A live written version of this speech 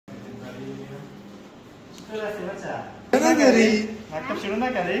چرا نداری؟ مکتب شروع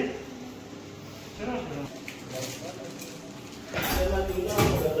نکردی؟ چرا شروع؟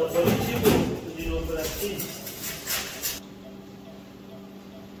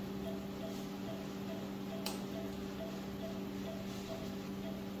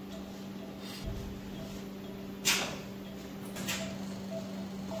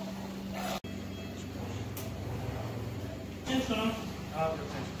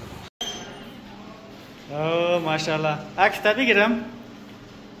 اوه ماشاءالله عکس تا بگیرم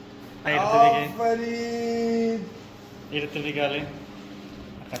آفرین ایرتو بگالی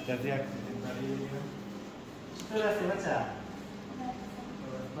خطر دی عکس بگیرم چطور هستی بچه؟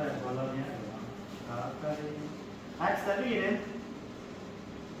 باید بالا میاد آفرین عکس تا بگیرم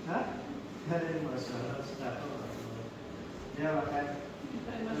ها؟ ماشاءالله چطور بیا بخیر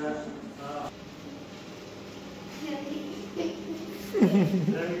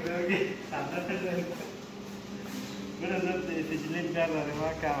روگی خنده تزنی برو زد تجلیل بیاره ما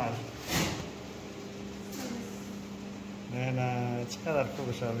کامل نه چقدر خوب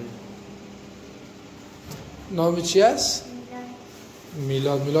شالی نامی چی هست؟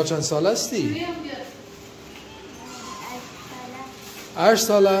 میلاد چند سال هستی؟ 8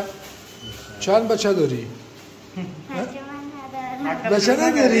 ساله چند بچه داری؟ بچه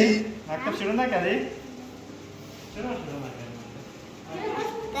نداری؟ مکتب شروع نکردی؟ چرا شروع نکردی؟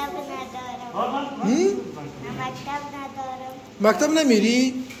 مکتب ندارم. مکتب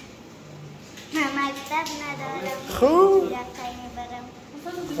نمیری؟ مکتب ندارم. خوب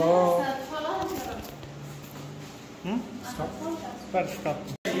استاپ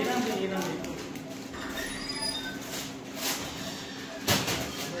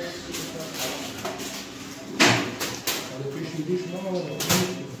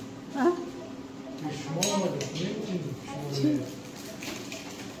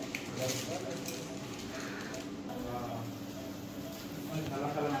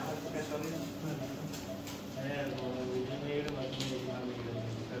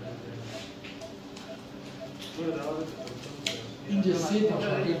اینجا 3 تا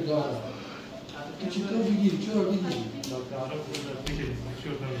شاگرد دارم چطور بگیری؟ چرا بگیری؟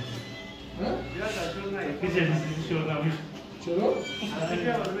 چرا؟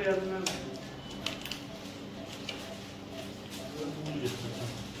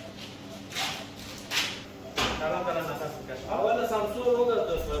 اول سامسونگ رو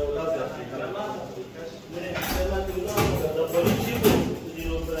داشت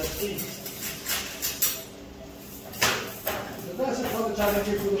دست خود چند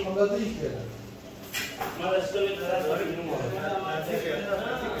که خود خونده ای که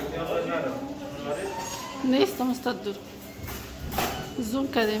نیستم استاد دور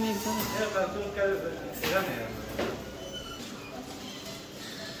زوم کردیم یک ذره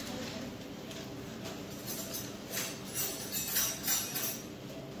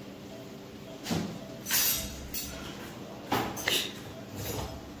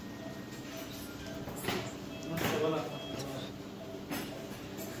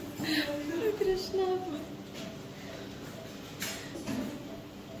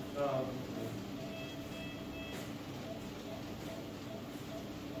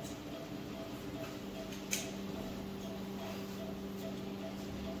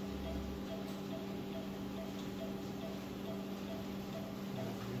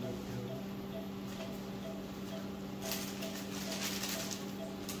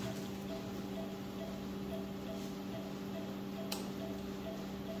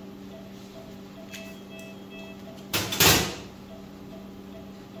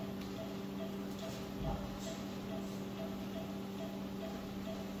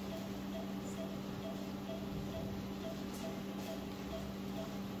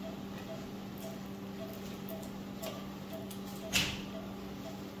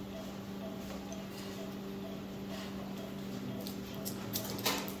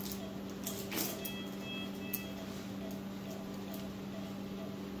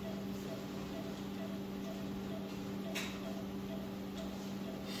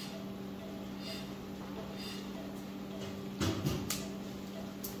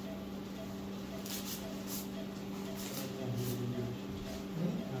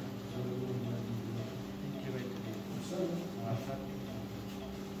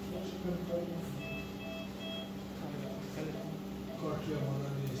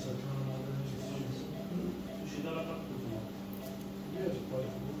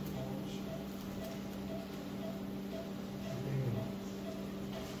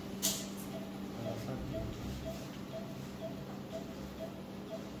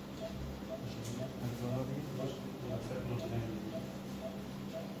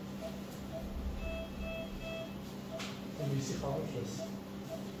خاموش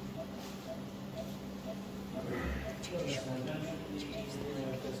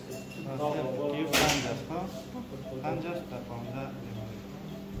Io 50 sto? 50 sta 50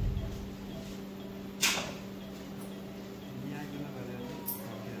 diagonal برای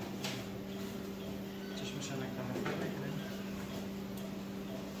چشمش نکنه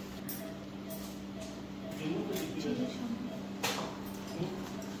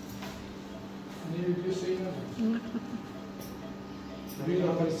نمی‌دونی چه اینه؟ ببین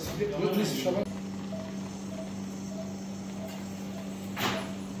آخر سیگرت بود نیست شما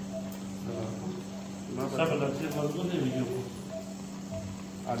صبر لازم موضوع نمیگم خب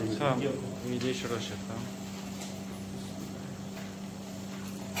ویدیو شروع شد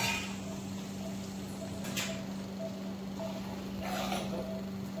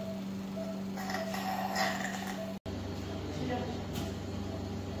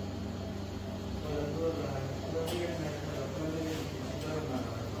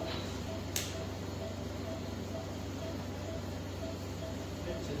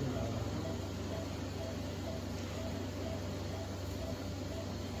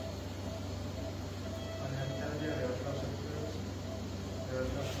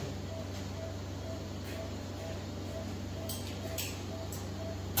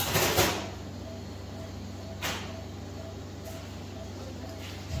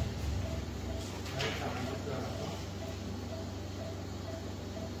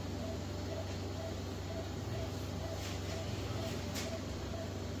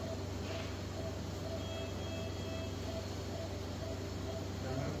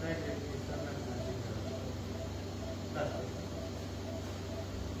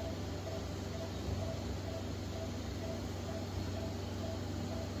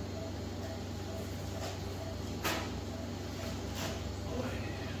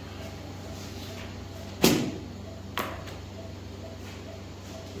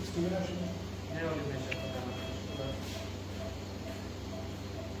Extubation. Ne oluyor meşe?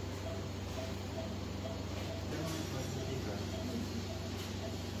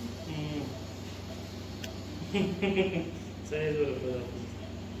 Saya dulu berapa?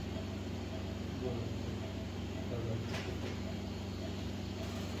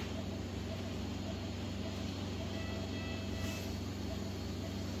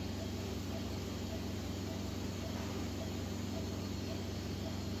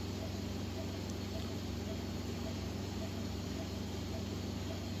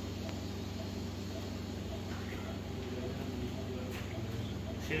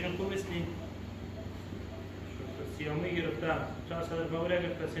 شیرین خوب استی؟ سیامی گرفتم چند سال باوره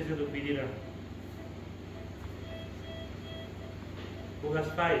گرفت سیزه دو بیدیرم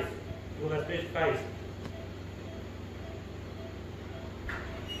بوگاس پیش پایز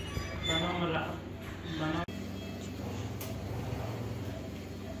بنام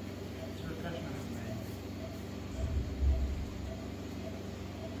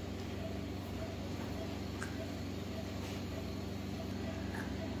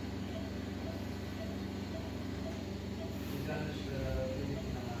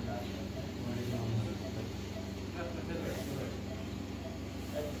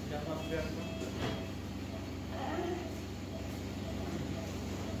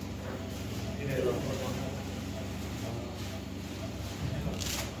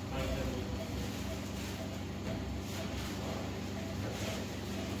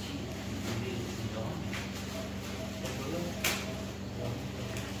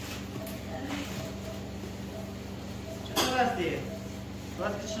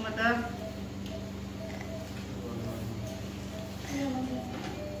باز کشمتر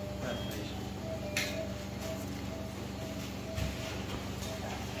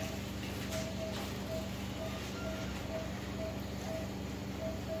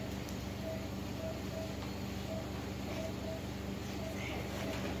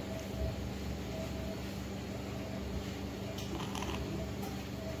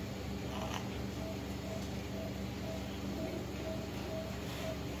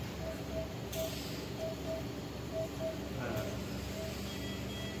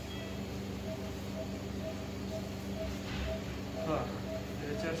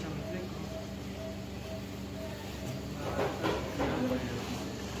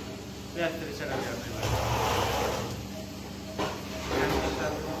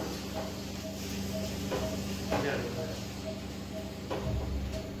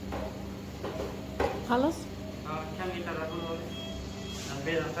خلاص؟ كم يتابعون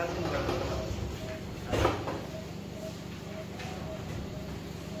البيضة بتاعتهم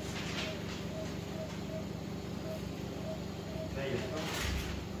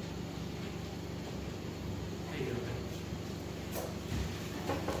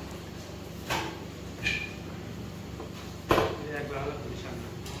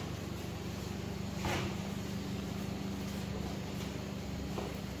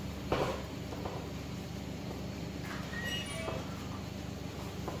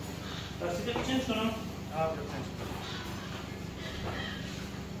secretions or not?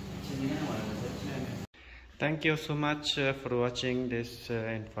 Thank you so much for watching this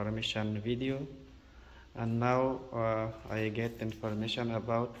information video. And now I get information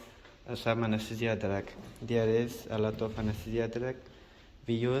about some anesthesia drug. There is a lot of anesthesia drug.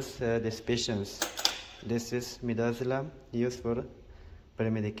 We use these patients. This is midazolam, used for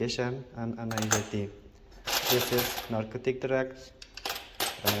premedication and anxiety. This is narcotic drugs,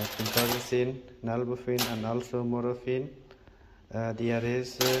 pentazocine, nalbuphine, and also morphine. There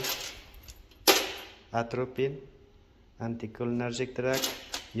is atropine, anticholinergic drug,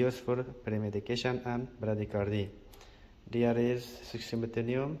 used for premedication and bradycardia. There is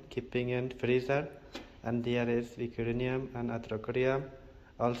succinylcholine, keeping in freezer, and there is vicurinium and atracorium,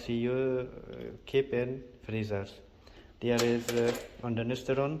 also you keep in freezers. There is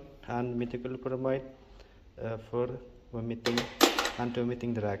ondansetron and methyl for vomiting,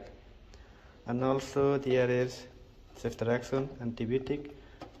 anti-vomiting drug. And also there is ceftriaxone, antibiotic,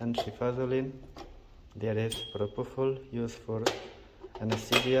 and cefazolin. There is propofol, used for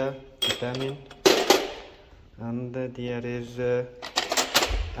anesthesia, vitamin. And there is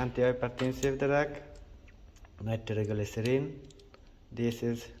antihypertensive drug, nitroglycerin. This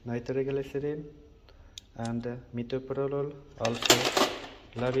is nitroglycerin, and metoprolol, also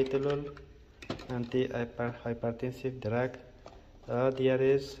labetalol, antihypertensive drug. There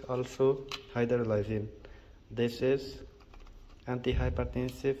is also hydralazine. This is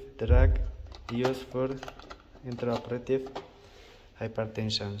antihypertensive drug used for intraoperative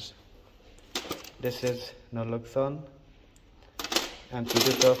hypertension. This is naloxone,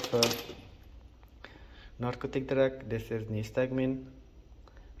 antidote of narcotic drug. This is nystigmine,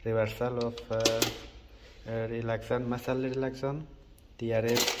 reversal of relaxant, muscle relaxant. There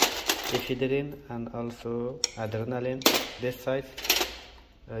is ephedrine and also adrenaline. This side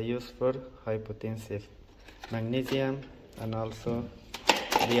used for hypotensive. Magnesium, and also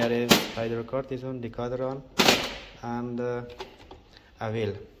there is hydrocortisone, decadron, and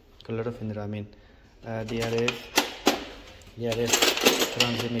avil, chlorpheniramine. There is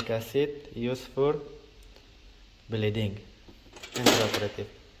tranexamic acid, used for bleeding, intraoperative.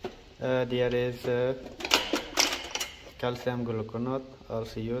 There is calcium gluconate,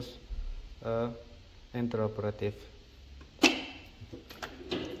 also used intraoperative.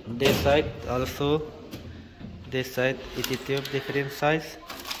 This side it is tube different size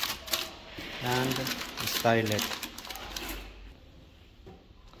and stylet.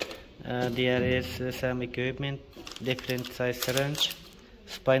 There is some equipment, different size syringe,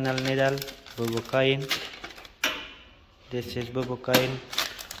 spinal needle, bubocaine. This is bubocaine,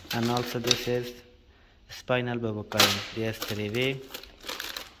 and also this is spinal bubocaine. DS3V,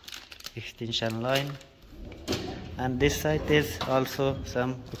 extension line, and this side is also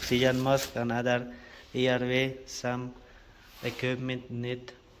some oxygen mask and other airway, some equipment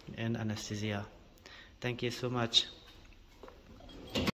need in anesthesia. Thank you so much.